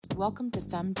Welcome to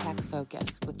FemTech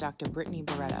Focus with Dr. Brittany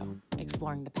Barretto,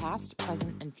 exploring the past,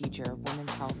 present, and future of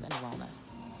women's health and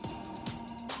wellness.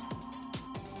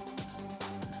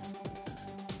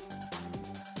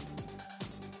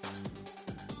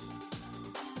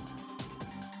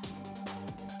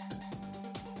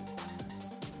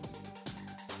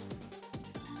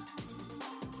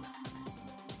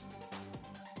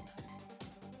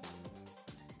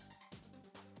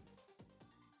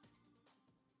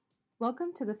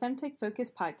 Welcome to the FemTech Focus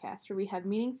podcast, where we have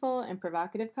meaningful and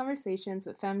provocative conversations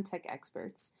with FemTech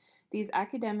experts. These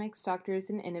academics, doctors,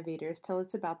 and innovators tell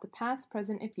us about the past,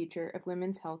 present, and future of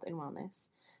women's health and wellness.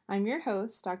 I'm your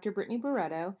host, Dr. Brittany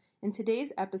Barretto, and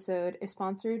today's episode is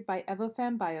sponsored by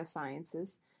Evofem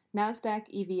Biosciences, NASDAQ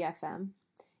EVFM,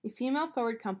 a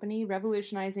female-forward company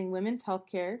revolutionizing women's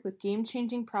healthcare with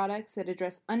game-changing products that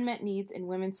address unmet needs in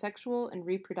women's sexual and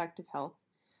reproductive health.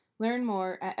 Learn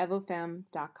more at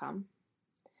evofem.com.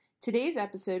 Today's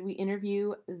episode, we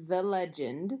interview the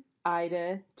legend,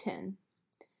 Ida Tin.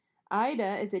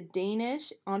 Ida is a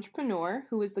Danish entrepreneur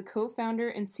who is the co-founder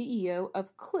and CEO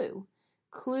of Clue.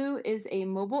 Clue is a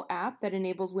mobile app that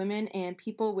enables women and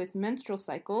people with menstrual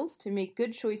cycles to make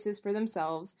good choices for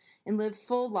themselves and live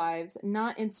full lives,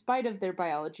 not in spite of their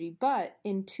biology, but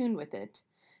in tune with it.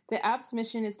 The app's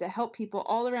mission is to help people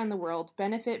all around the world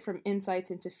benefit from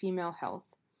insights into female health.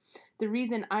 The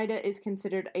reason Ida is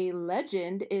considered a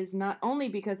legend is not only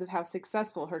because of how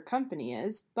successful her company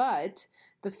is, but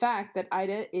the fact that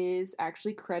Ida is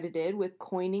actually credited with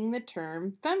coining the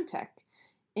term FemTech.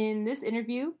 In this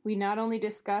interview, we not only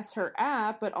discuss her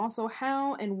app, but also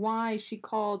how and why she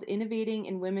called innovating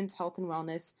in women's health and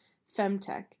wellness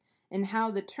FemTech, and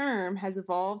how the term has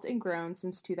evolved and grown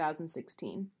since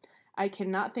 2016. I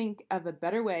cannot think of a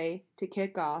better way to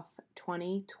kick off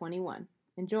 2021.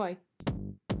 Enjoy.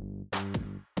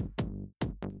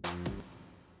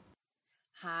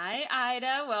 Hi,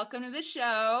 Ida. Welcome to the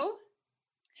show.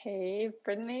 Hey,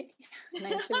 Brittany.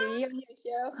 Nice to be on your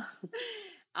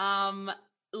show.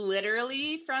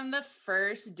 Literally from the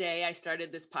first day I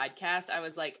started this podcast, I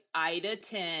was like, Ida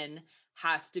Tin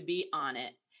has to be on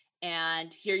it.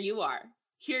 And here you are.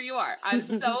 I'm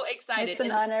so excited. It's an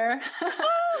honor.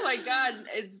 Oh my God.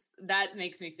 That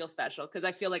makes me feel special because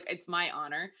I feel like it's my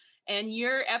honor. And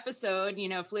your episode,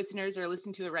 if listeners are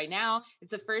listening to it right now,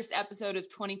 it's the first episode of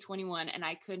 2021, and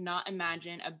I could not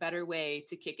imagine a better way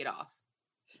to kick it off.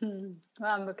 Well,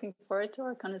 I'm looking forward to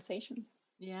our conversation.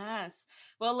 Yes.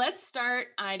 Well, let's start,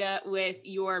 Ida, with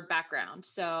your background.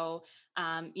 So,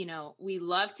 we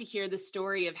love to hear the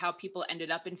story of how people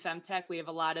ended up in FemTech. We have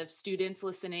a lot of students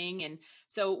listening. And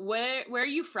so where are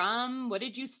you from? What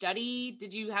did you study?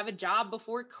 Did you have a job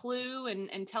before Clue?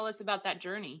 And tell us about that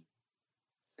journey.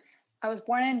 I was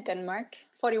born in Denmark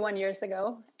 41 years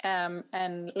ago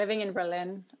and living in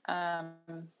Berlin.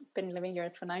 Been living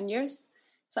here for 9 years.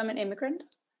 So I'm an immigrant.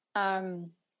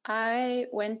 I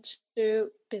went to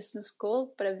business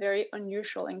school, but a very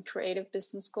unusual and creative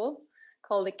business school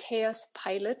called the Chaos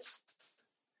Pilots,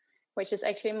 which is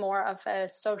actually more of a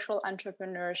social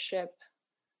entrepreneurship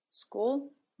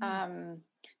school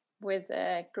with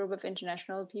a group of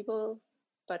international people,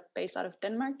 but based out of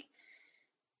Denmark.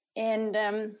 And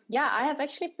I have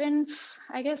actually been,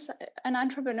 I guess, an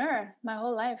entrepreneur my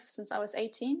whole life since I was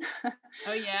 18.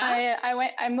 Oh yeah.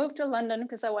 I moved to London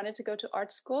because I wanted to go to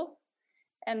art school,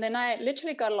 and then I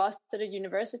literally got lost at a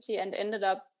university and ended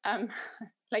up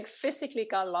physically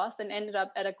got lost and ended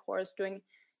up at a course it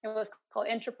was called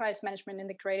Enterprise Management in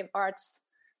the Creative Arts.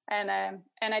 And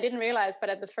I didn't realize, but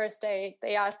at the first day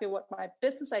they asked me what my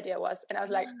business idea was, and I was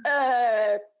like,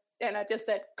 and I just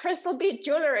said, crystal bead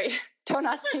jewelry. Don't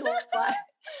ask me why.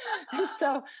 And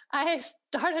so I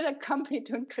started a company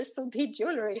doing crystal bead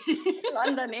jewelry in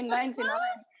London in 1999.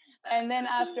 And then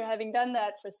after having done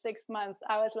that for 6 months,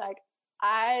 I was like,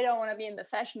 I don't want to be in the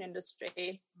fashion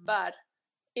industry, but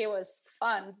it was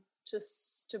fun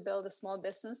just to build a small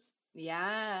business.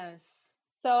 Yes.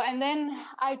 So, and then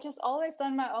I've just always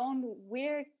done my own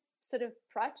weird sort of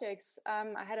projects.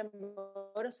 I had a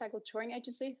motorcycle touring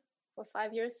agency for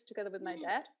 5 years together with my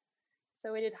dad.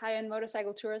 So we did high-end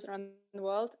motorcycle tours around the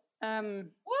world.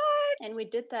 What? And we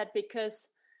did that because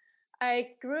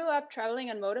I grew up traveling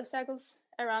on motorcycles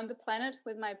around the planet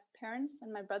with my parents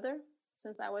and my brother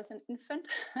since I was an infant.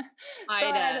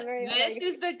 Ida, this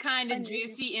is the kind of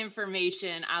juicy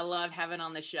information I love having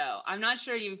on the show. I'm not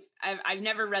sure I've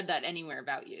never read that anywhere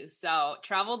about you. So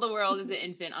traveled the world as an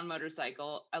infant on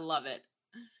motorcycle. I love it.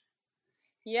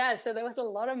 Yeah, so there was a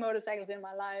lot of motorcycles in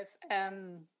my life.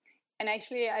 And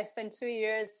actually, I spent 2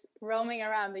 years roaming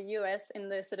around the US in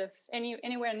the sort of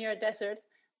anywhere near a desert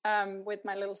with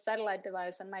my little satellite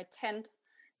device and my tent.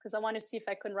 because I wanted to see if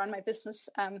I could run my business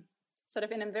sort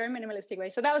of in a very minimalistic way.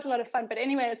 So that was a lot of fun. But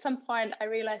anyway, at some point I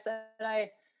realized that I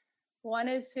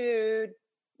wanted to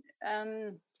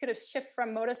kind of shift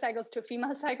from motorcycles to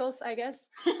female cycles, I guess.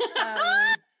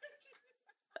 I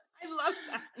love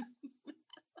that.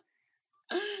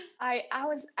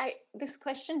 This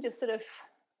question just sort of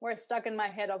were stuck in my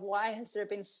head of why has there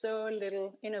been so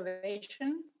little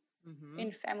innovation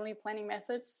in family planning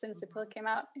methods since the pill came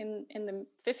out in the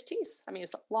 50s. I mean,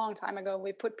 it's a long time ago.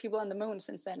 We put people on the moon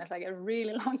since then. It's like a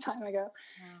really long time ago.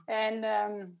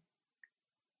 Yeah.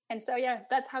 And so, yeah,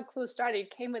 that's how Clue started. It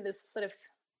came with this sort of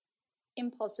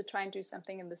impulse to try and do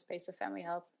something in the space of family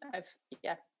health,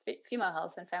 female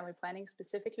health and family planning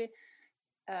specifically.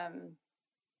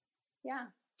 Yeah.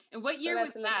 And what year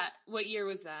was that? What year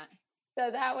was that? So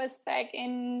that was back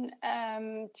in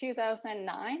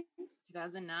 2009.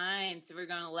 2009. So we're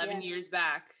going 11 years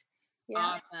back.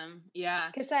 Yeah. Awesome. Yeah.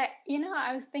 Because I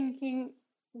was thinking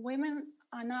women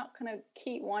are not going to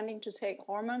keep wanting to take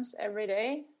hormones every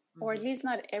day, or at least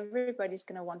not everybody's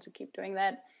going to want to keep doing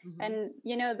that. And,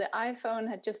 the iPhone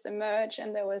had just emerged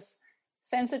and there was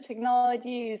sensor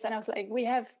technologies. And I was like, we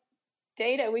have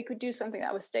data. We could do something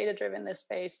that was data-driven in this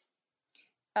space.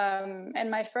 And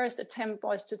my first attempt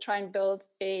was to try and build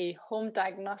a home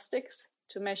diagnostics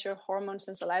to measure hormones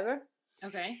in saliva.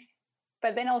 Okay.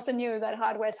 But then also knew that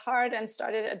hardware is hard and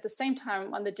started at the same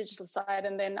time on the digital side.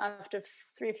 And then after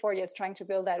 3 or 4 years trying to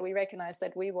build that, we recognized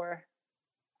that we were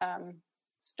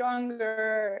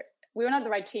stronger. We were not the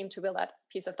right team to build that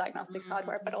piece of diagnostics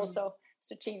hardware, but also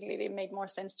strategically it made more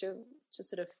sense to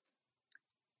sort of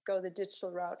go the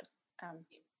digital route.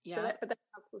 So that's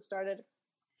how Clue started.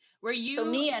 Were you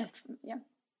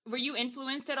Were you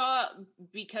influenced at all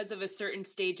because of a certain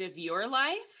stage of your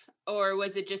life, or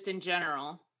was it just in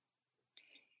general?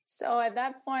 So at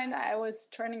that point, I was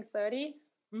turning 30,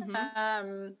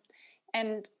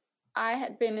 and I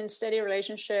had been in steady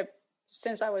relationship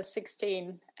since I was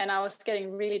 16, and I was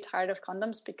getting really tired of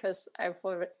condoms because I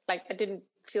didn't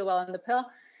feel well on the pill.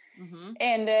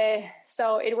 And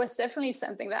so it was definitely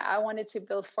something that I wanted to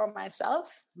build for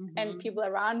myself. And people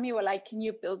around me were like, can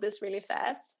you build this really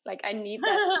fast? Like, I need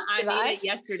that device. I need it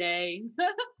yesterday.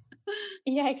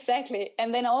 Yeah, exactly.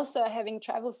 And then also having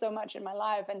traveled so much in my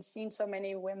life and seen so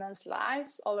many women's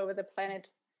lives all over the planet,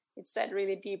 it set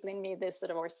really deeply in me this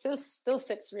sort of, or still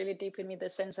sits really deeply in me, the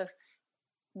sense of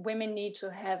women need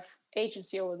to have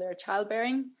agency over their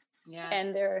childbearing. Yes.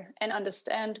 And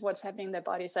understand what's happening in their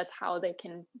bodies. That's how they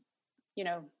can,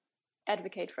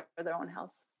 advocate for their own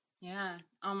health. Yeah.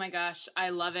 Oh my gosh. I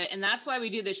love it. And that's why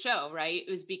we do this show, right? It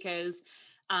was because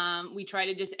we try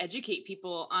to just educate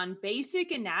people on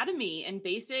basic anatomy and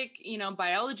basic,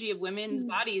 biology of women's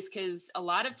bodies. Cause a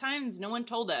lot of times no one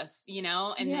told us,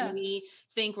 and then we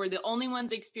think we're the only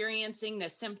ones experiencing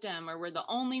this symptom, or we're the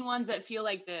only ones that feel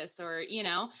like this, or,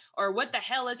 or what the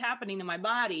hell is happening to my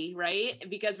body. Right.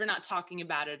 Because we're not talking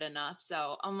about it enough.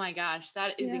 So, oh my gosh,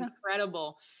 that is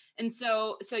incredible. And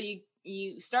so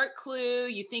you start Clue,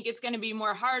 you think it's going to be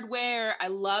more hardware. I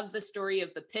love the story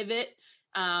of the pivot.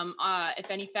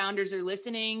 If any founders are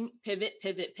listening, pivot,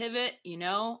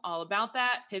 all about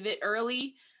that. Pivot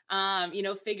early,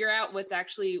 figure out what's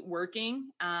actually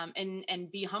working,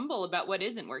 and be humble about what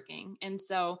isn't working. And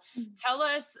so tell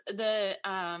us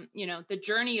the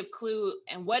journey of Clue,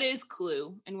 and what is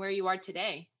Clue and where you are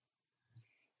today.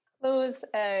 Clue is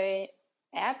an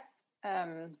app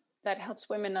that helps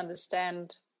women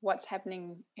understand what's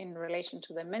happening in relation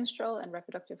to their menstrual and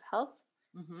reproductive health.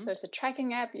 So it's a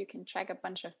tracking app. You can track a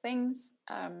bunch of things,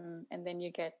 and then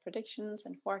you get predictions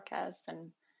and forecasts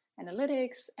and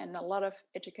analytics and a lot of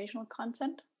educational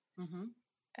content.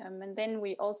 And then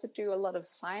we also do a lot of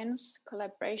science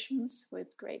collaborations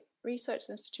with great research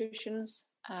institutions,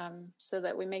 so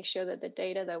that we make sure that the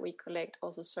data that we collect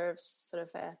also serves sort of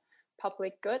a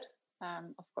public good,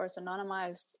 of course,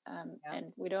 anonymized,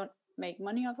 and we don't make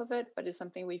money off of it, but it's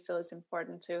something we feel is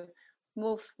important to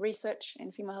move research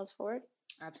in female health forward.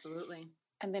 Absolutely.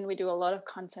 And then we do a lot of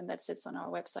content that sits on our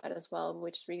website as well,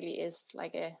 which really is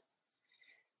like a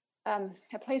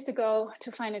place to go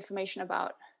to find information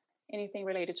about anything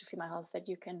related to female health that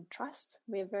you can trust.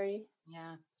 We're very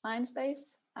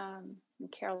science-based. We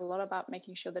care a lot about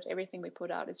making sure that everything we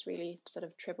put out is really sort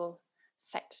of triple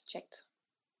fact-checked.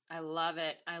 I love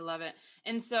it.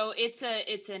 And so it's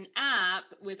an app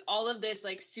with all of this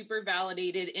like super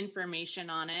validated information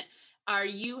on it. Are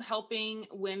you helping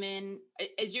women?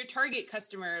 Is your target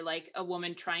customer like a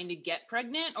woman trying to get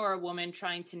pregnant, or a woman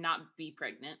trying to not be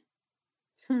pregnant?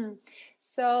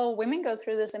 So women go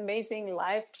through this amazing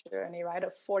life journey, right,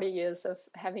 of 40 years of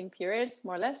having periods,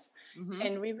 more or less. Mm-hmm.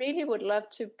 And we really would love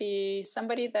to be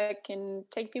somebody that can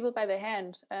take people by the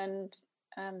hand and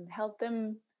help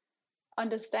them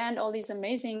understand all these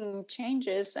amazing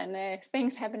changes and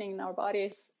things happening in our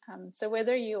bodies. So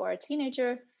whether you are a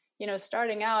teenager,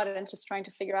 starting out and just trying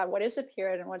to figure out what is a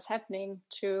period and what's happening,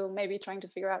 to maybe trying to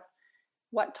figure out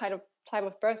what type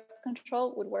of birth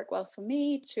control would work well for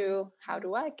me, to how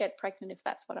do I get pregnant if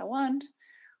that's what I want,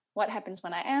 what happens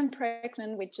when I am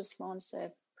pregnant. We just launched a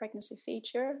pregnancy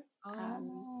feature,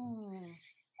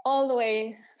 all the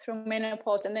way through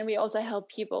menopause. And then we also help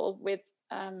people with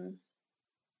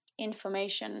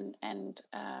information and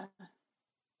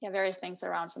various things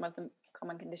around some of the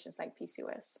common conditions like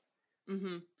PCOS.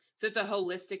 Mm-hmm. So it's a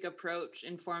holistic approach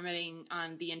informing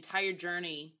on the entire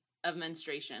journey of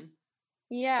menstruation.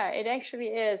 Yeah, it actually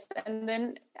is. And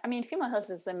then, female health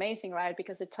is amazing, right?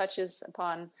 Because it touches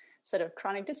upon sort of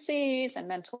chronic disease and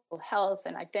mental health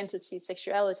and identity,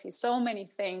 sexuality, so many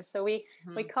things. So we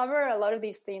cover a lot of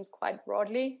these themes quite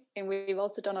broadly. And we've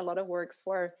also done a lot of work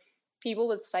for people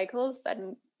with cycles that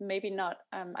maybe not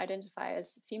identify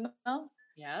as female.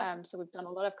 Yeah. So we've done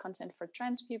a lot of content for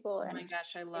trans people. Oh my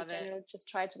gosh, I love it. Just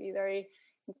try to be very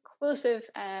inclusive,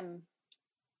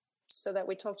 so that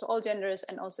we talk to all genders,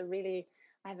 and also really,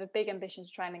 I have a big ambition to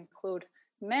try and include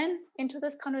men into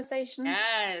this conversation.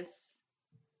 Yes.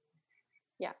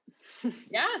 Yeah.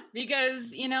 Yeah,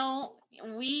 because,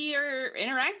 we are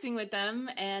interacting with them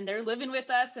and they're living with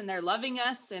us and they're loving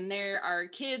us, and they're our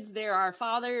kids, they're our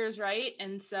fathers, right?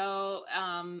 And so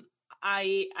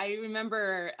I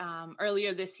remember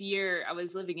earlier this year, I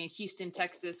was living in Houston,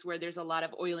 Texas, where there's a lot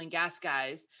of oil and gas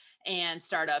guys and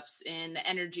startups in the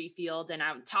energy field. And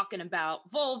I'm talking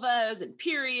about vulvas and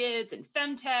periods and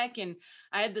FemTech. And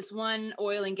I had this one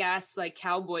oil and gas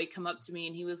cowboy come up to me,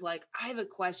 and he was like, I have a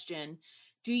question.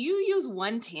 Do you use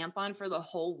one tampon for the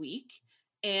whole week?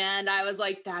 And I was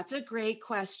like, that's a great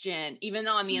question. Even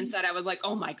though on the inside, I was like,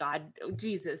 oh my God, oh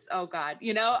Jesus, oh God.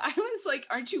 I was like,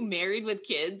 aren't you married with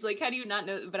kids? How do you not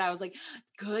know? But I was like,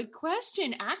 good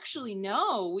question. Actually,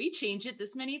 no, we change it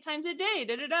this many times a day,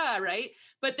 right?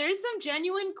 But there's some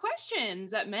genuine questions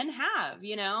that men have,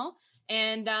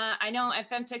 And I know at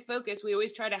FemTech Focus, we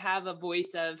always try to have a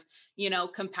voice of,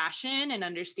 compassion and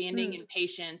understanding and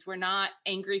patience. We're not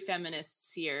angry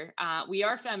feminists here. We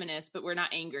are feminists, but we're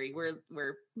not angry.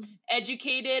 We're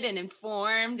educated and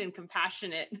informed and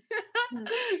compassionate.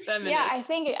 Yeah, I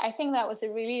think that was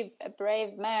a really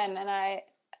brave man. And I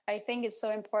think it's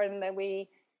so important that we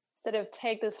sort of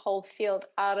take this whole field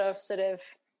out of sort of,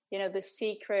 the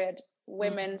secret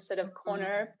women's sort of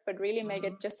corner, but really make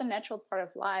it just a natural part of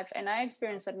life. And I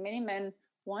experienced that many men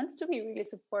want to be really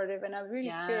supportive, and I'm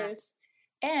really curious.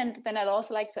 And then I'd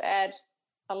also like to add,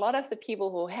 a lot of the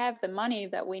people who have the money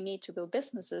that we need to build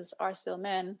businesses are still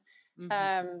men.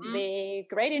 The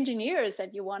great engineers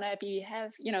that you want to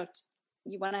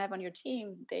have on your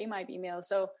team, they might be male.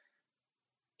 So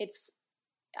it's,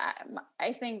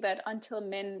 I think that until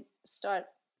men start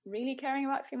really caring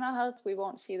about female health, we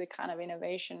won't see the kind of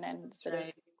innovation and sort of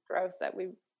growth that we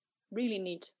really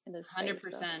need in this space.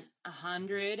 100%.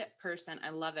 I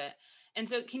love it. And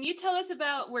so can you tell us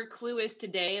about where Clue is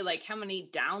today? How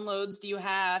many downloads do you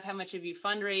have? How much have you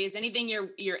fundraised? Anything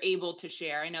you're able to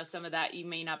share? I know some of that you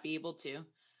may not be able to.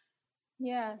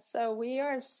 Yeah, so we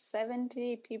are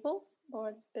 70 people or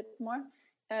a bit more.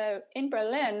 In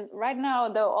Berlin right now,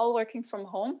 they're all working from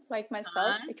home, like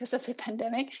myself, because of the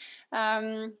pandemic.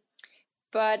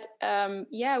 But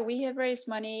we have raised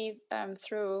money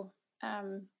through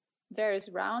various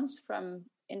rounds from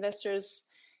investors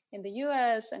in the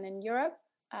US and in Europe.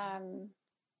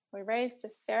 We raised a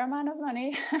fair amount of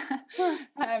money.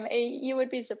 You would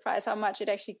be surprised how much it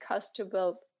actually costs to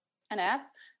build an app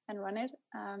and run it.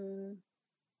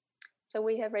 So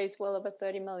we have raised well over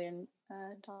 $30 million.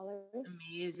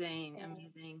 Amazing.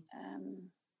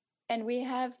 And we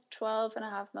have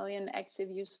 12.5 million active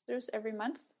users every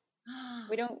month.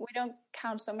 We don't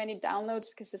count so many downloads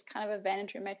because it's kind of a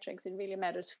vanity metrics. It really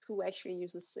matters who actually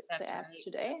uses the app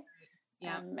today.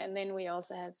 Yeah. And then we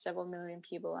also have several million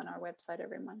people on our website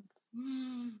every month.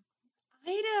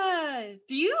 Ida,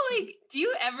 do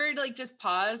you ever just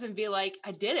pause and be like,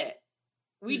 I did it.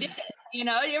 We did it. Do you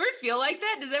ever feel like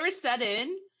that? Does it ever set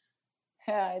in?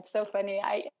 Yeah, it's so funny.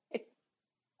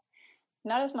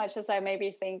 Not as much as I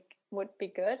maybe think would be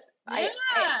good. Yeah.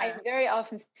 I very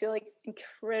often feel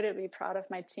incredibly proud of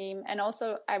my team. And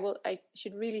also I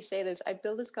should really say this. I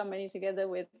built this company together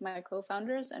with my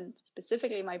co-founders and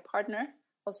specifically my partner,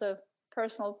 also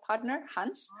personal partner,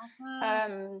 Hans.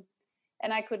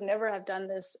 And I could never have done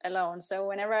this alone. So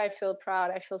whenever I feel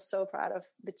proud, I feel so proud of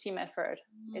the team effort.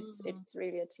 It's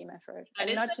really a team effort. That and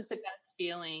is not the just best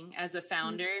feeling as a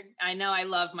founder. I know I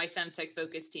love my FemTech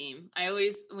focus team.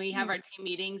 We have our team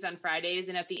meetings on Fridays,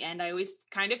 and at the end, I always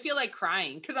kind of feel like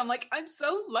crying because I'm like, I'm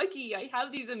so lucky. I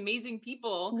have these amazing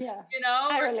people. Yeah, you know,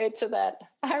 I relate to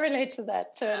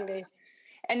that totally. Yeah.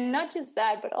 And not just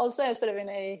that, but also sort of in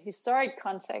a historic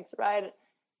context, right?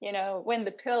 You know, when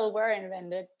the pill were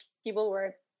invented, people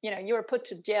were, you were put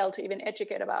to jail to even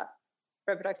educate about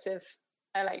reproductive,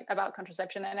 about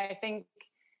contraception. And I think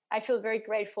I feel very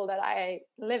grateful that I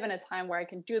live in a time where I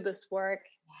can do this work,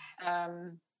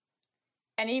 and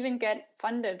even get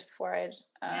funded for it,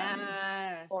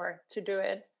 or to do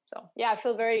it. So yeah, I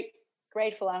feel very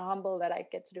grateful and humble that I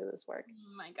get to do this work.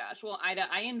 Oh my gosh. Well, Ida,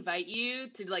 I invite you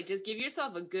to just give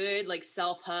yourself a good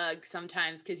self hug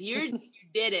sometimes, because you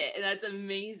did it. And that's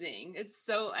amazing. It's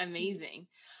so amazing.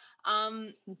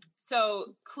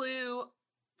 So Clue,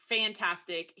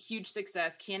 fantastic, huge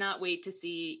success. Cannot wait to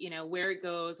see, where it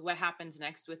goes, what happens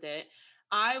next with it.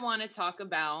 I want to talk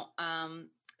about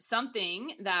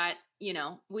something that,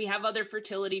 we have other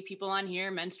fertility people on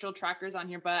here, menstrual trackers on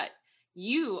here, but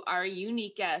you are a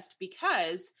unique guest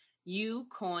because you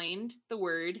coined the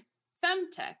word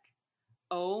FemTech.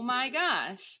 Oh my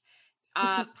gosh.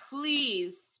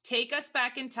 Please take us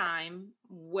back in time.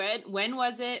 When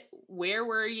was it? Where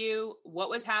were you? What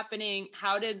was happening?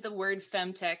 How did the word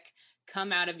FemTech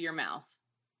come out of your mouth?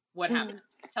 What happened?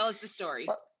 Tell us the story.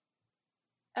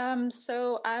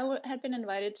 So I had been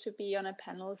invited to be on a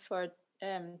panel for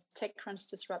TechCrunch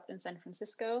Disrupt in San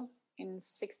Francisco in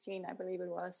 2016, I believe it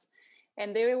was.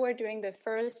 And they were doing the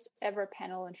first ever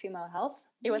panel on female health.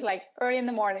 It was early in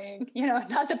the morning,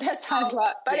 not the best time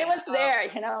slot, but it was there,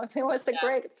 it was a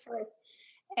great first.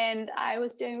 And I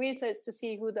was doing research to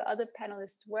see who the other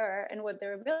panelists were and what they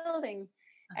were building.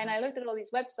 And I looked at all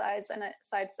these websites and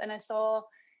I saw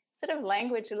sort of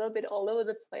language a little bit all over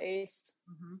the place,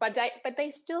 but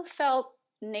they still felt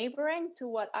neighboring to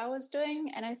what I was doing.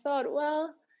 And I thought,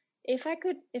 well, if I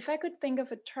could think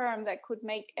of a term that could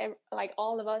make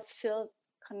all of us feel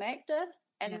connected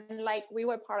and we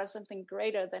were part of something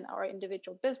greater than our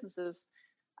individual businesses,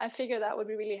 I figured that would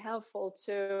be really helpful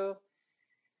to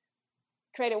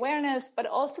create awareness, but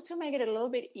also to make it a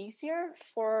little bit easier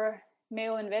for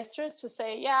male investors to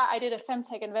say, yeah, I did a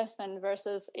FemTech investment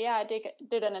versus, yeah, I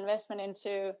did an investment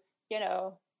into,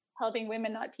 helping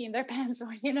women not pee in their pants,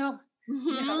 or,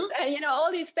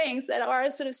 all these things that are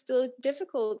sort of still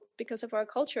difficult because of our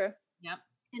culture. Yep.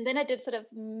 And then I did sort of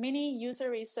mini user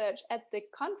research at the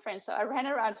conference. So I ran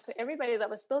around to everybody that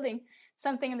was building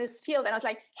something in this field. And I was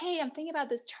like, hey, I'm thinking about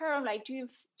this term. Do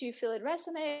you feel it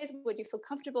resonates? Would you feel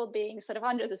comfortable being sort of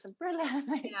under this umbrella?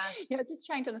 Just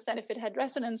trying to understand if it had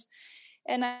resonance.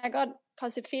 And I got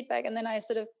positive feedback. And then I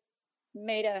sort of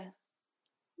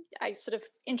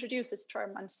introduced this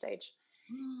term on stage.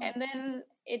 And then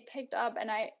it picked up,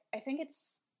 and I think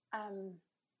it's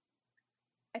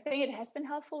I think it has been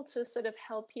helpful to sort of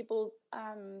help people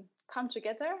come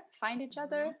together, find each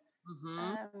other,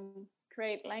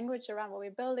 create language around what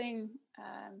we're building,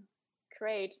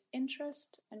 create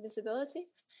interest and visibility.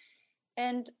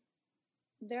 And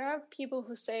there are people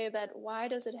who say that, why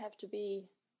does it have to be,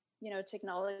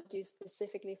 technology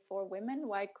specifically for women?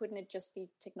 Why couldn't it just be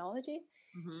technology?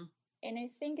 And I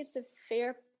think it's a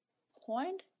fair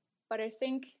point, but I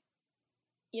think,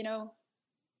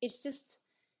 it's just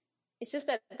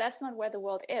that that's not where the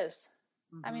world is.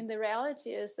 I mean, the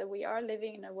reality is that we are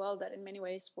living in a world that in many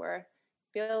ways were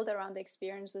built around the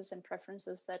experiences and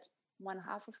preferences that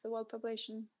 1/2 of the world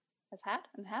population has had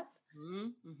and have.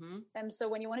 And so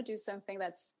when you want to do something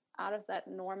that's out of that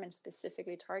norm and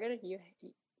specifically targeted,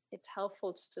 it's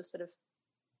helpful to sort of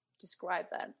describe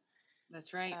that.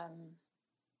 That's right.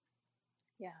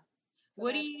 Yeah. So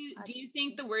what do you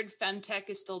think the word FemTech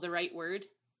is still the right word?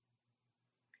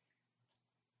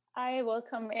 I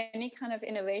welcome any kind of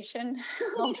innovation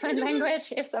also in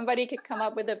language. If somebody could come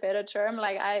up with a better term,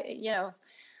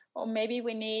 or maybe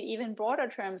we need even broader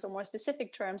terms or more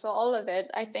specific terms, or all of it.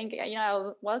 I think,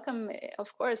 I'll welcome,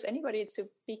 of course, anybody to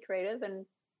be creative and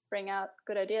bring out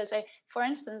good ideas. For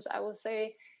instance, I will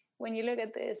say, when you look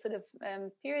at the sort of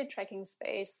period tracking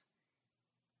space,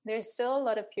 there's still a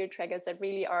lot of period trackers that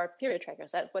really are period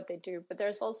trackers. That's what they do. But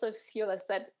there's also a few of us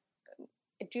that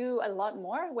do a lot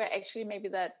more, where actually maybe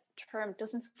that term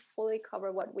doesn't fully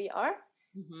cover what we are.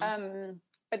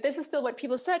 But this is still what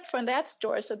people search for in the app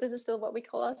store. So this is still what we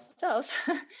call ourselves.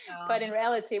 But in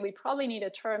reality, we probably need a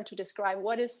term to describe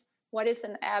what is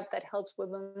an app that helps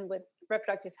women with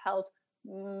reproductive health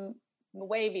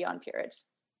way beyond periods.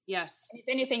 Yes. If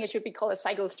anything, it should be called a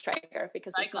cycle tracker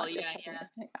because it's not just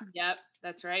Yep,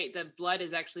 that's right. The blood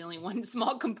is actually only one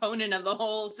small component of the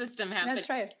whole system happening. That's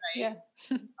right. Yeah.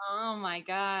 Oh my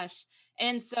gosh.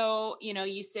 And so,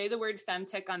 you say the word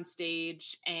FemTech on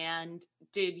stage, and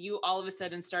did you all of a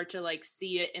sudden start to like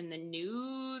see it in the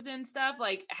news and stuff?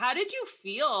 Like, how did you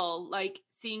feel like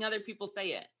seeing other people say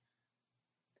it?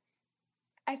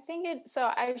 I think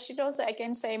so I should also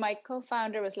again say my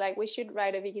co-founder was like, we should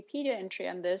write a Wikipedia entry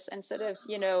on this and sort of,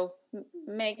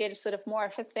 make it sort of more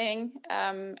of a thing.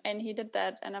 And he did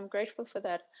that, and I'm grateful for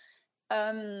that.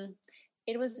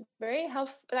 It was very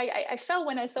helpful. Like I felt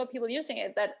when I saw people using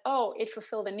it that, it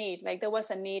fulfilled a need. Like there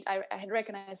was a need. I had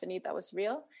recognized a need that was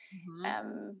real.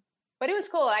 Mm-hmm. But it was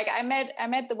cool. Like I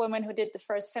met the woman who did the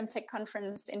first FemTech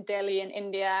conference in Delhi in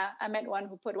India. I met one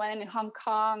who put one in Hong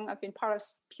Kong. I've been part of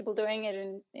people doing it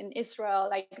in Israel.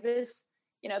 Like this,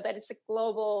 that is a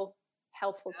global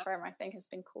helpful term, I think has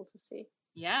been cool to see.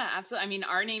 Yeah, absolutely. I mean,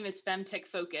 our name is FemTech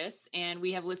Focus, and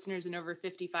we have listeners in over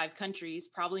 55 countries,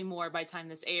 probably more by the time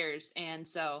this airs. And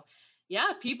so, yeah,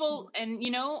 people, and,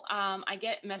 I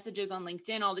get messages on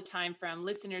LinkedIn all the time from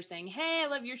listeners saying, hey, I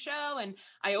love your show. And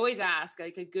I always ask,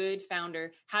 like a good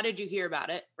founder, how did you hear about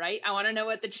it? Right? I want to know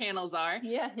what the channels are.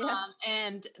 Yeah.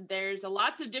 And there's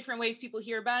lots of different ways people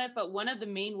hear about it. But one of the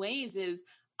main ways is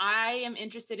I am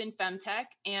interested in FemTech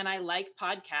and I like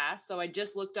podcasts. So I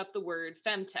just looked up the word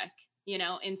FemTech,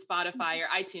 in Spotify or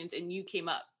iTunes, and you came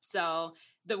up. So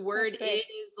the word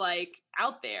is like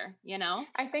out there,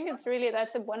 I think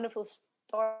that's a wonderful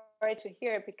story to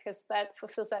hear, because that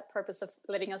fulfills that purpose of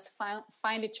letting us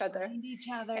find each other.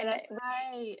 That's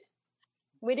right.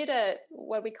 We did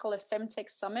what we call a FemTech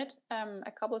summit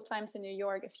a couple of times in New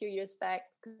York a few years back,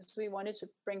 because we wanted to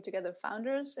bring together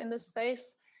founders in this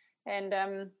space. And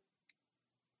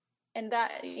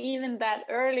that even that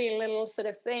early little sort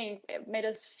of thing, it made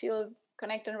us feel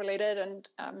connected and related.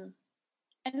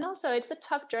 And also it's a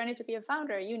tough journey to be a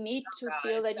founder. You need to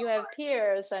feel that you have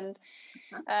peers and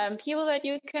people that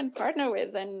you can partner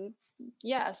with. And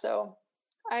so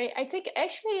I think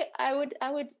actually I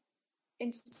would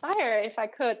inspire, if I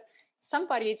could,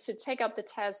 somebody to take up the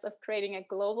task of creating a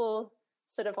global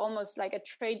sort of almost like a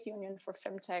trade union for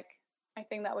FemTech. I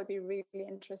think that would be really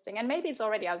interesting. And maybe it's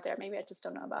already out there. Maybe I just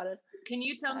don't know about it. Can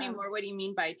you tell me more what do you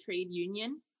mean by trade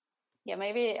union? Yeah,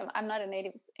 maybe I'm not a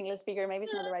native English speaker. Maybe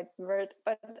it's not the right word,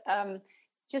 but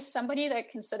just somebody that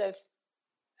can sort of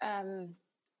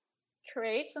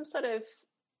create some sort of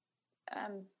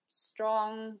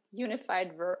strong,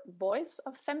 unified voice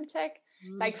of FemTech.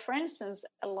 Like, for instance,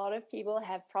 a lot of people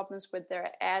have problems with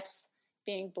their ads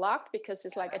being blocked because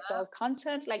it's like adult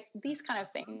content, like these kind of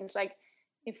things. Like,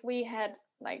 if we had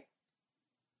like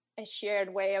a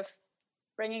shared way of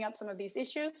bringing up some of these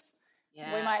issues,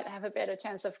 we might have a better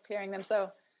chance of clearing them.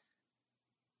 So,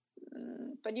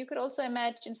 but you could also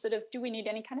imagine sort of, do we need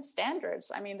any kind of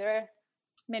standards? I mean, there are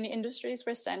many industries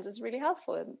where standards is really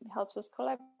helpful. It helps us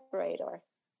collaborate, or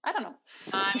I don't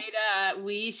know.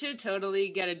 We should totally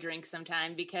get a drink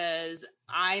sometime, because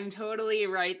I'm totally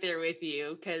right there with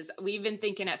you. Because we've been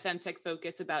thinking at FemTech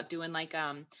Focus about doing like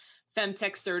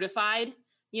FemTech certified.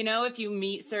 If you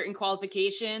meet certain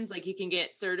qualifications, like you can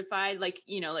get certified, like,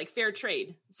 like fair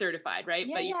trade certified, right?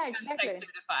 Yeah, but yeah, exactly.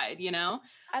 Certified,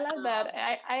 I love that.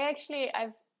 I actually,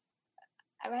 I've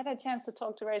had a chance to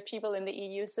talk to various people in the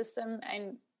EU system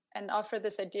and offer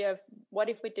this idea of what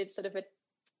if we did sort of a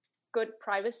good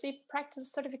privacy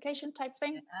practice certification type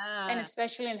thing. And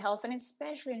especially in health, and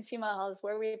especially in female health,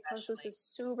 where we process this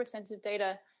super sensitive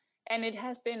data. And it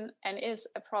has been and is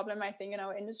a problem, I think, in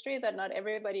our industry, that not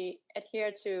everybody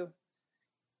adhere to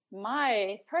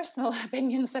my personal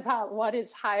opinions about what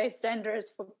is high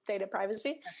standards for data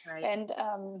privacy. That's right.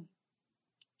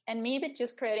 And maybe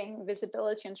just creating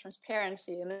visibility and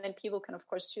transparency, and then people can, of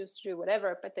course, choose to do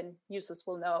whatever, but then users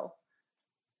will know,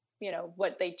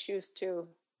 what they choose to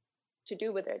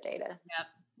do with their data.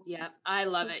 Yep. I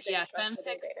love it. Yeah,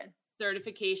 FemTech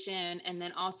certification, and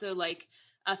then also like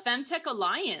a FemTech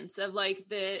alliance of like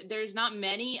there's not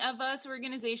many of us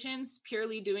organizations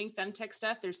purely doing FemTech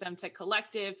stuff. There's FemTech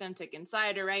Collective, FemTech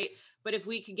Insider, right? But if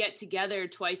we could get together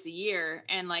twice a year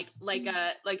and like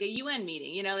a UN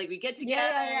meeting, like we get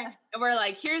together and we're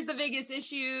like, here's the biggest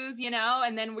issues,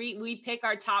 and then we pick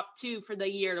our top 2 for the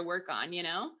year to work on,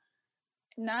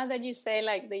 Now that you say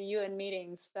like the UN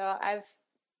meetings, so I've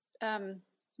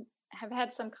have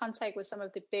had some contact with some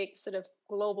of the big sort of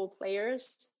global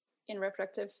players in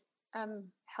reproductive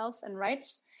health and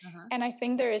rights. And I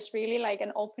think there is really like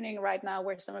an opening right now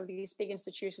where some of these big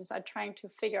institutions are trying to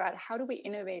figure out, how do we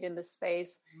innovate in this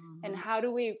space, and how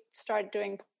do we start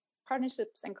doing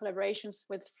partnerships and collaborations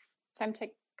with femtech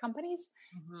companies.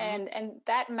 Mm-hmm. And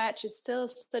that match is still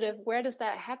sort of, where does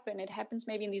that happen? It happens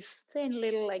maybe in these thin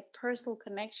little like personal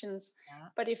connections. Yeah.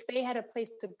 But if they had a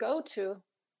place to go to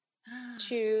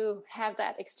have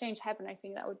that exchange happen, I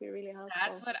think that would be really helpful.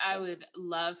 That's what I would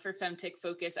love for FemTech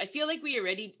Focus. I feel like we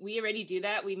already do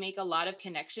that. We make a lot of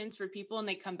connections for people, and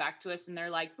they come back to us and they're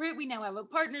like, Britt, we now have a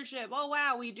partnership. Oh,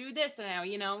 wow, we do this now,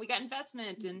 we got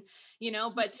investment, and,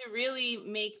 but to really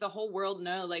make the whole world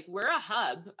know, like, we're a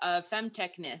hub of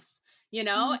FemTechness,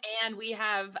 and we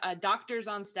have doctors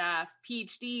on staff,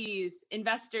 PhDs,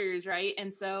 investors, right?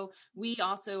 And so we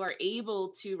also are able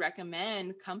to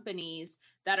recommend companies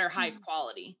that are high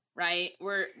quality, right?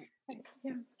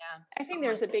 I think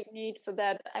there's a big need for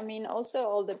that. I mean, also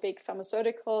all the big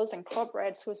pharmaceuticals and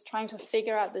corporates who's trying to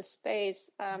figure out this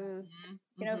space,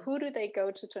 who do they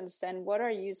go to understand what are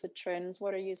user trends,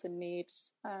 what are user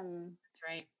needs? That's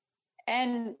right.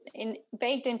 And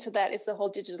baked into that is the whole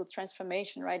digital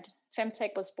transformation, right?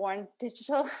 FemTech was born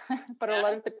digital, but a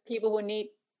lot of the people who need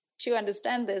to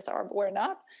understand this were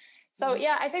not. So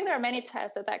I think there are many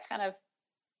tests that kind of,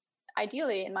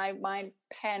 ideally in my mind,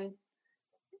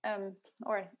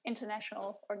 or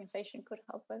international organization could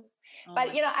help with. But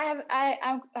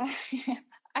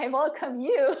I welcome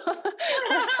you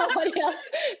or somebody else,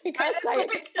 because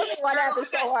one app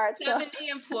is so hard. 70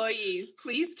 employees,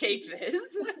 please take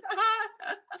this.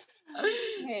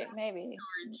 Maybe.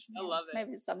 George, I love it.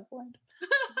 Maybe at some point.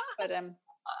 But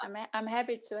I'm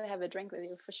happy to have a drink with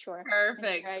you for sure.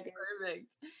 Perfect.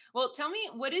 Well, tell me,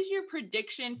 what is your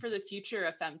prediction for the future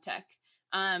of FemTech?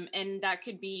 And that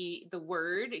could be the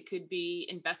word, it could be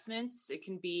investments, it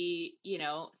can be,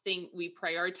 we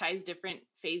prioritize different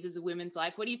phases of women's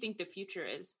life. What do you think the future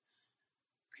is?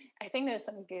 I think there's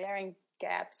some glaring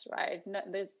gaps, right? No,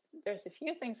 there's a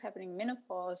few things happening in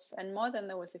menopause, and more than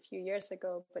there was a few years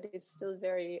ago, but it's still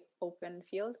very open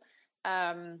field.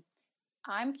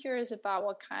 I'm curious about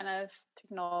what kind of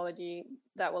technology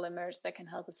that will emerge that can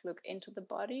help us look into the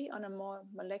body on a more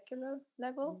molecular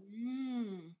level,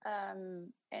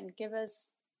 and give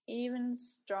us even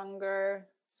stronger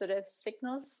sort of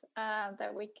signals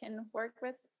that we can work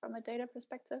with from a data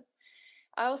perspective.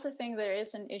 I also think there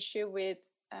is an issue with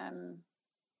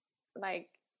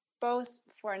both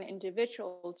for an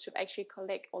individual to actually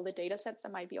collect all the data sets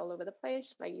that might be all over the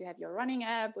place. Like you have your running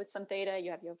app with some data, you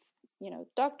have your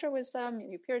doctor with some,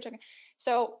 your period checking.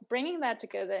 So bringing that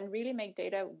together and really make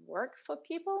data work for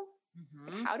people.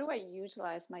 Like, how do I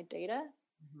utilize my data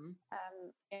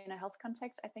in a health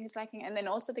context? I think is lacking. And then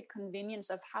also the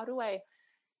convenience of how do I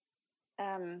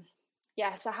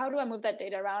move that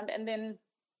data around? And then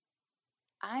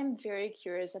I'm very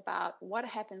curious about what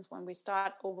happens when we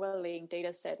start overlaying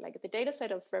data set, like the data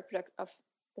set of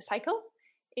the cycle.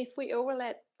 If we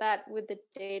overlap that with the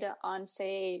data on,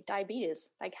 say,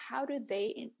 diabetes, like how do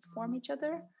they inform each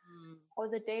other? Or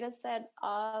the data set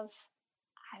of,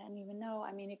 I don't even know.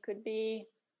 I mean, it could be,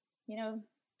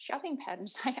 shopping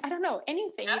patterns. I don't know,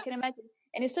 anything you can imagine.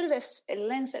 And it's sort of a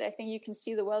lens that I think you can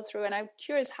see the world through. And I'm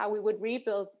curious how we would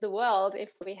rebuild the world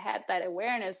if we had that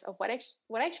awareness of what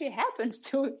actually happens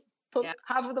to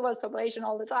half of the world's population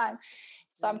all the time.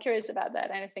 So I'm curious about that.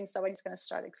 And I think somebody's going to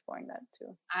start exploring that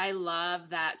too. I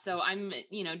love that. So I'm,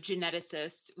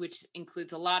 geneticist, which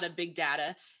includes a lot of big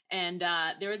data. And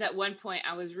there was at one point,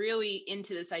 I was really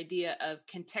into this idea of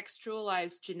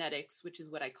contextualized genetics, which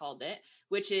is what I called it,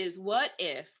 which is what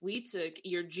if we took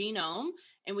your genome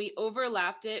and we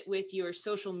overlapped it with your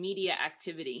social media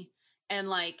activity?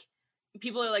 And like,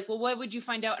 people are like, well, what would you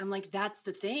find out? And I'm like, that's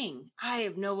the thing. I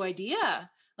have no idea.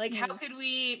 Like, how could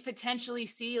we potentially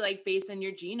see, like, based on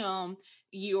your genome,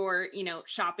 your,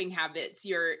 shopping habits,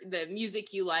 the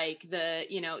music you like, the,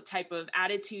 type of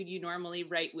attitude you normally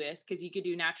write with, because you could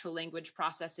do natural language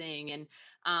processing. And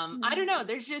I don't know,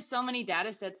 there's just so many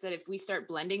data sets that if we start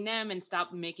blending them and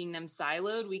stop making them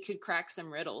siloed, we could crack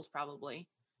some riddles probably.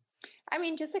 I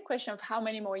mean, just a question of how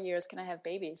many more years can I have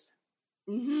babies?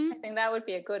 I think that would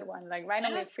be a good one. Like right now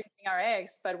we're freezing our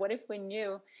eggs, but what if we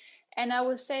knew? And I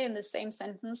would say in the same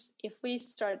sentence, if we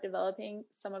start developing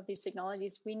some of these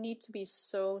technologies, we need to be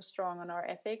so strong on our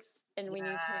ethics, and we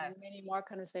need to have many more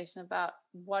conversation about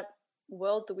what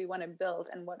world do we want to build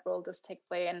and what role does tech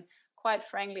play. And quite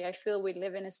frankly, I feel we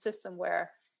live in a system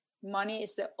where money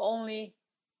is the only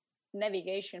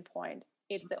navigation point.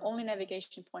 It's the only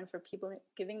navigation point for people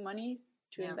giving money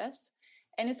to invest.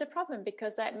 And it's a problem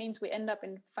because that means we end up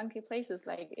in funky places.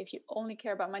 Like if you only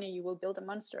care about money, you will build a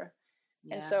monster.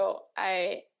 Yeah. And so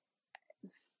I'm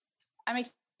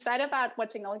excited about what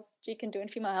technology can do in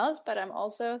female health, but I'm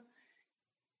also a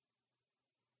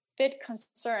bit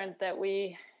concerned that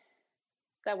we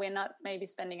that we're not maybe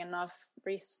spending enough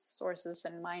resources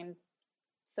and mind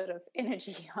sort of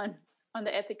energy on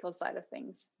the ethical side of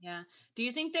things. Yeah. Do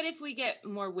you think that if we get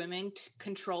more women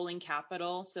controlling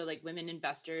capital, so like women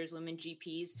investors, women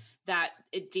GPs, that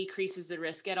it decreases the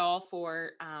risk at all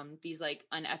for these like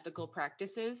unethical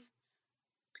practices?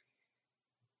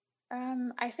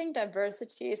 I think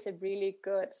diversity is a really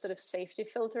good sort of safety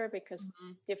filter because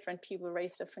different people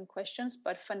raise different questions,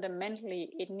 but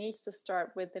fundamentally it needs to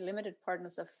start with the limited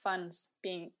partners of funds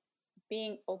being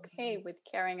okay with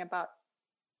caring about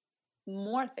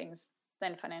more things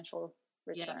than financial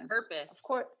return. Yeah, purpose. Of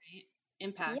course. Right?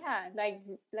 Impact. Yeah,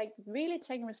 like really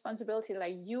taking responsibility.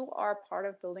 Like, you are part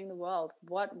of building the world.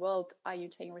 What world are you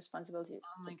taking responsibility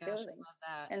Oh my for gosh, building? I love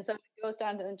that. And so it goes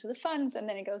down into the funds, and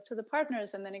then it goes to the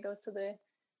partners, and then it goes to the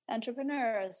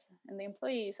entrepreneurs and the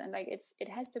employees, and like it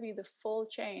has to be the full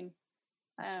chain.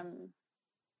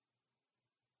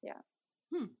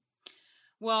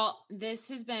 Well, this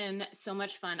has been so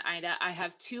much fun, Ida. I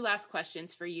have 2 last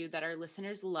questions for you that our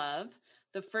listeners love.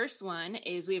 The first one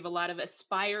is, we have a lot of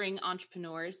aspiring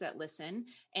entrepreneurs that listen,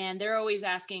 and they're always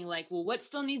asking like, well, what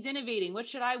still needs innovating? What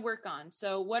should I work on?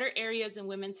 So what are areas in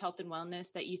women's health and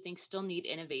wellness that you think still need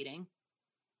innovating?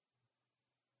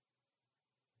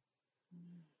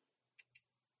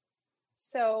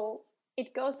 So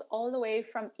it goes all the way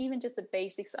from even just the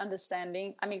basics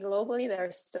understanding. I mean, globally, there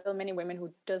are still many women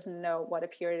who doesn't know what a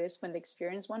period is when they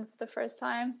experience one for the first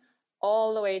time,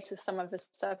 all the way to some of the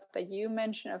stuff that you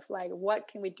mentioned of like, what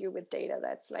can we do with data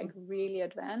that's like really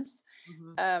advanced?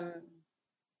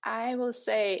 I will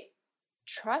say,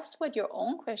 trust what your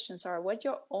own questions are, what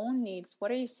your own needs,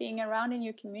 what are you seeing around in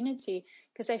your community?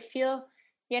 Because I feel,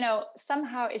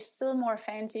 somehow it's still more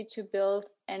fancy to build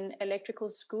an electrical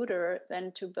scooter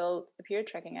than to build a period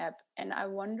tracking app. And I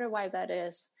wonder why that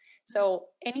is. So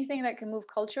anything that can move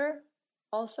culture,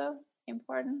 also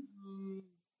important.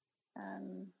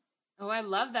 Oh, I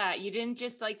love that. You didn't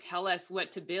just like tell us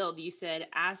what to build. You said,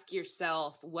 ask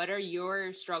yourself, what are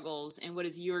your struggles and what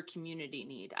does your community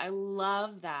need? I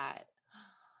love that.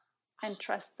 And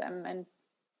trust them and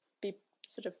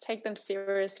sort of take them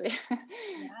seriously.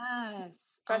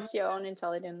 Yes. Trust your own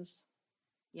intelligence.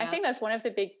 Yeah. I think that's one of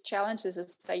the big challenges,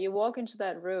 is that you walk into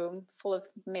that room full of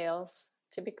males,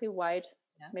 typically white,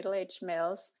 middle-aged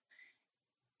males,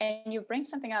 and you bring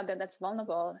something out there that's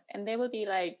vulnerable, and they will be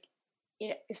like,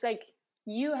 it's like,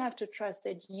 you have to trust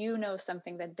that you know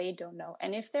something that they don't know.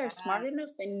 And if they're smart enough,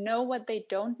 they know what they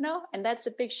don't know. And that's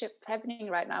a big shift happening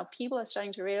right now. People are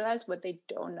starting to realize what they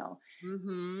don't know.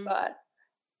 But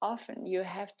often you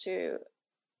have to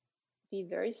be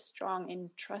very strong in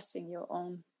trusting your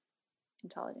own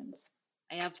intelligence.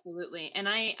 Absolutely. And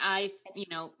I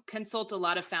consult a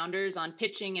lot of founders on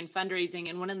pitching and fundraising.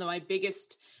 And one of my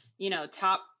biggest,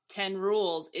 top 10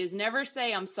 rules is never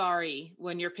say, I'm sorry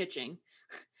when you're pitching.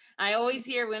 I always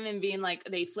hear women being like,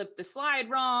 they flipped the slide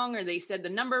wrong, or they said the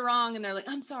number wrong. And they're like,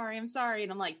 I'm sorry.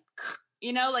 And I'm like,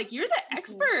 like, you're the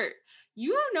expert.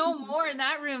 You know more in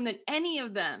that room than any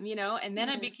of them, and then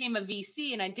I became a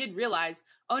VC, and I did realize,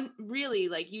 oh, really,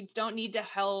 like, you don't need to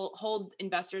hold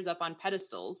investors up on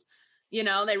pedestals. You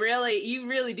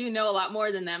really do know a lot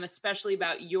more than them, especially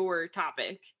about your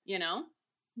topic,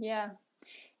 Yeah,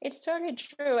 it's totally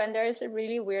true. And there is a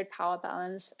really weird power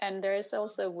balance. And there is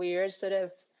also a weird sort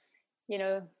of,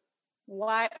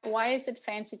 why is it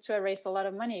fancy to raise a lot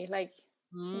of money? Like,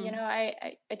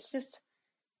 it's just,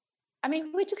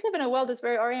 we just live in a world that's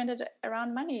very oriented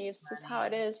around money. It's just how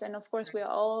it is. And of course, we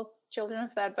are all children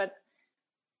of that, but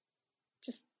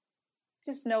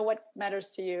just know what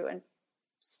matters to you and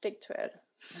stick to it.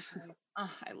 Okay.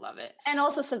 Oh, I love it. And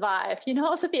also survive,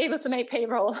 also be able to make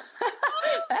payroll.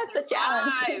 That's a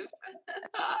challenge.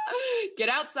 Get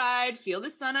outside, feel the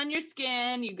sun on your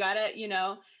skin. You gotta,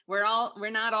 we're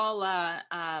not all,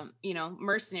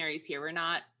 mercenaries here. We're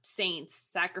not saints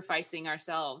sacrificing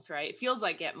ourselves, right? It feels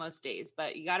like it most days,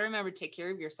 but you got to remember to take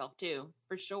care of yourself too,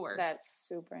 for sure. That's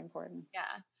super important.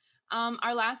 Yeah.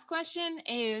 Our last question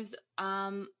is,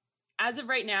 as of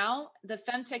right now, the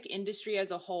FemTech industry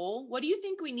as a whole, what do you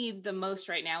think we need the most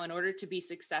right now in order to be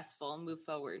successful and move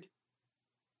forward?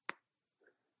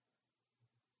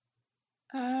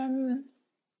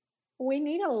 We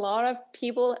need a lot of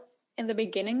people in the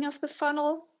beginning of the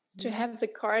funnel to have the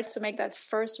courage to make that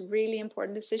first really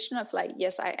important decision of like,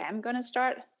 yes, I am going to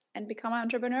start and become an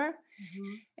entrepreneur.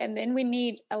 And then we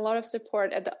need a lot of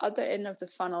support at the other end of the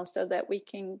funnel so that we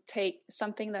can take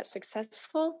something that's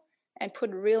successful and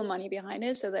put real money behind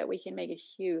it so that we can make it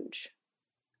huge.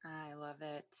 I love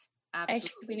it. Absolutely.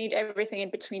 Actually, we need everything in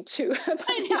between too. But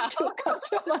these two come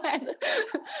to mind.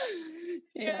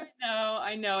 Yeah.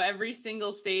 I know. Every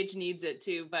single stage needs it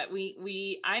too. But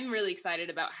I'm really excited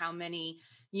about how many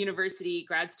university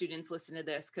grad students listen to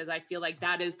this, because I feel like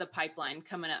that is the pipeline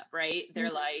coming up, right?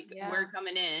 They're like, we're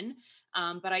coming in.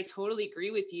 But I totally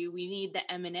agree with you. We need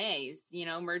the M&As,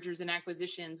 mergers and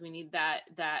acquisitions. We need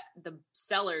the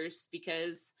sellers,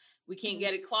 because we can't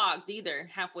get it clogged either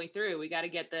halfway through. We got to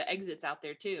get the exits out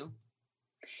there too.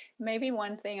 Maybe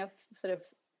one thing of sort of,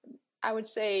 I would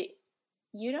say,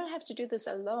 you don't have to do this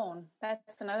alone.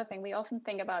 That's another thing. We often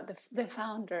think about the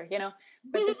founder,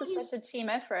 but this is such a team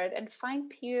effort, and find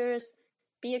peers,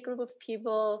 be a group of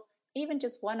people, even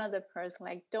just one other person.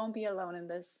 Like, don't be alone in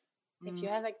this. Mm-hmm. If you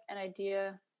have an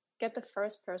idea, get the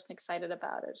first person excited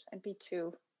about it, and be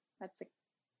two. That's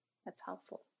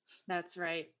helpful. That's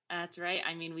right.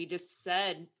 I mean, we just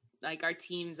said, like, our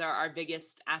teams are our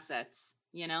biggest assets,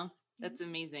 That's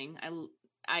amazing.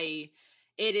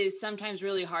 It is sometimes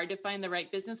really hard to find the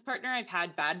right business partner. I've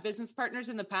had bad business partners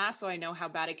in the past, so I know how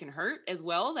bad it can hurt as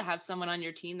well to have someone on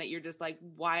your team that you're just like,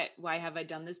 why have I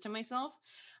done this to myself?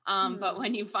 But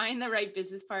when you find the right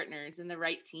business partners and the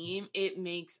right team, it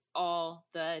makes all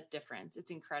the difference.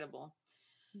 It's incredible.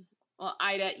 Well,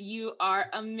 Ida, you are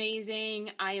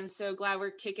amazing. I am so glad we're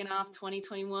kicking off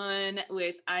 2021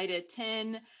 with Ida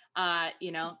Tin,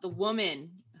 the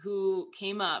woman who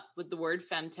came up with the word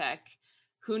FemTech.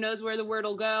 Who knows where the word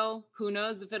will go? Who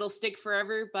knows if it'll stick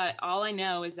forever? But all I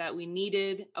know is that we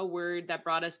needed a word that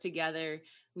brought us together.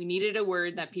 We needed a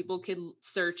word that people could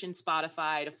search in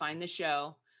Spotify to find the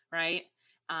show, right?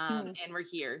 And we're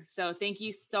here. So thank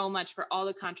you so much for all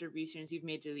the contributions you've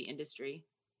made to the industry.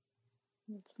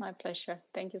 It's my pleasure.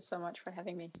 Thank you so much for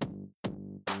having me.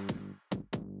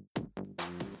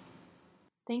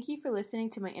 Thank you for listening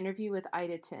to my interview with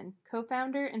Ida Tin,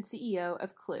 co-founder and CEO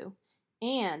of Clue,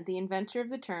 and the inventor of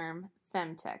the term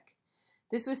FemTech.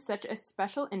 This was such a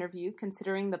special interview,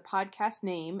 considering the podcast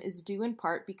name is due in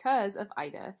part because of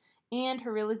Ida and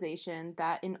her realization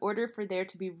that in order for there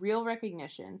to be real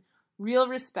recognition, real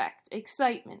respect,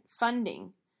 excitement,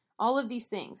 funding, all of these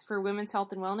things for women's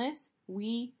health and wellness,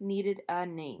 we needed a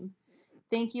name.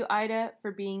 Thank you, Ida,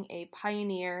 for being a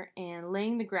pioneer and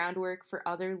laying the groundwork for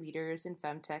other leaders in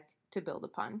FemTech to build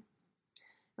upon.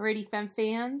 Alrighty, Fem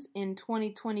fans, in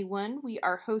 2021, we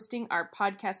are hosting our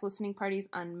podcast listening parties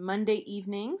on Monday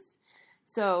evenings.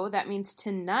 So that means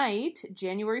tonight,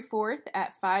 January 4th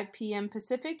at 5 p.m.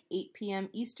 Pacific, 8 p.m.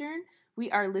 Eastern,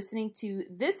 we are listening to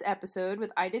this episode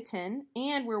with Ida Tin,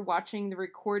 and we're watching the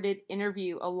recorded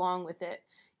interview along with it.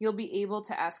 You'll be able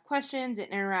to ask questions and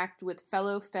interact with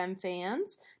fellow Fem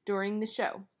fans during the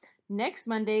show. Next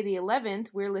Monday, the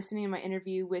 11th, we're listening to my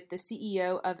interview with the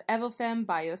CEO of Evofem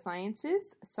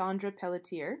Biosciences, Sandra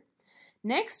Pelletier.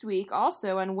 Next week,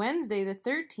 also on Wednesday the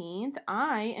 13th,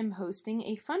 I am hosting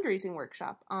a fundraising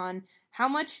workshop on how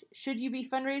much should you be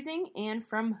fundraising and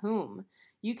from whom.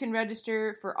 You can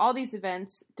register for all these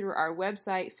events through our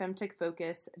website,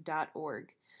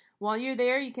 femtechfocus.org. While you're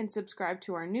there, you can subscribe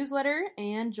to our newsletter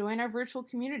and join our virtual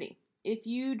community. If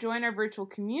you join our virtual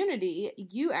community,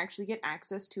 you actually get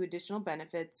access to additional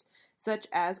benefits, such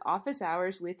as office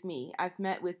hours with me. I've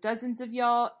met with dozens of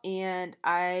y'all, and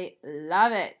I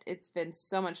love it. It's been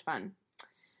so much fun.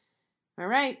 All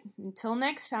right, until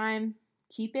next time,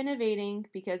 keep innovating,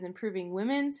 because improving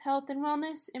women's health and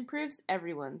wellness improves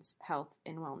everyone's health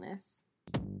and wellness.